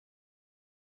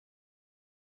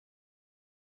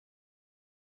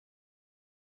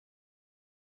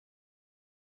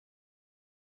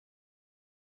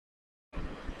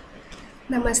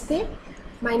Namaste.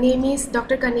 My name is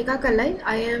Dr. Kanika Kalai.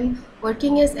 I am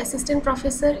working as assistant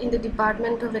professor in the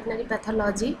Department of Veterinary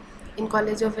Pathology in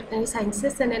College of Veterinary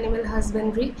Sciences and Animal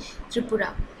Husbandry,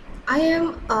 Tripura. I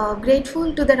am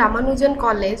grateful to the Ramanujan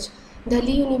College,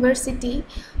 Delhi University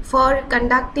for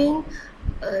conducting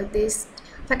this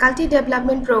faculty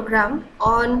development program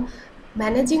on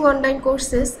managing online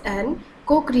courses and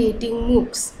co-creating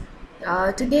MOOCs.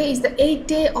 Today is the 8th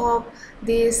day of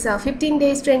this 15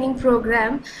 days training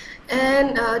program,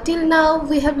 and till now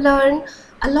we have learned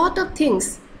a lot of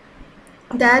things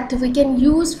that we can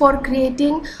use for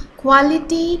creating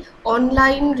quality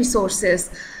online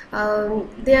resources.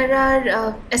 There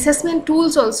are assessment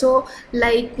tools also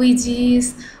like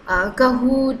Quizzes,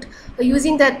 Kahoot.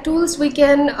 Using that tools we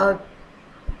can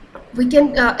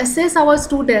assess our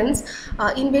students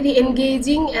in very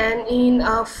engaging and in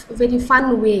a very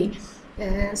fun way.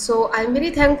 So I'm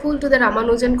very thankful to the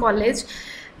Ramanujan College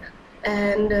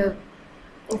and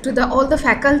to all the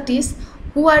faculties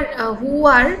who are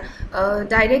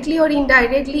directly or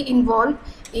indirectly involved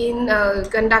in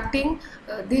conducting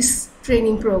this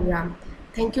training program.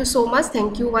 Thank you so much.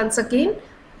 Thank you once again.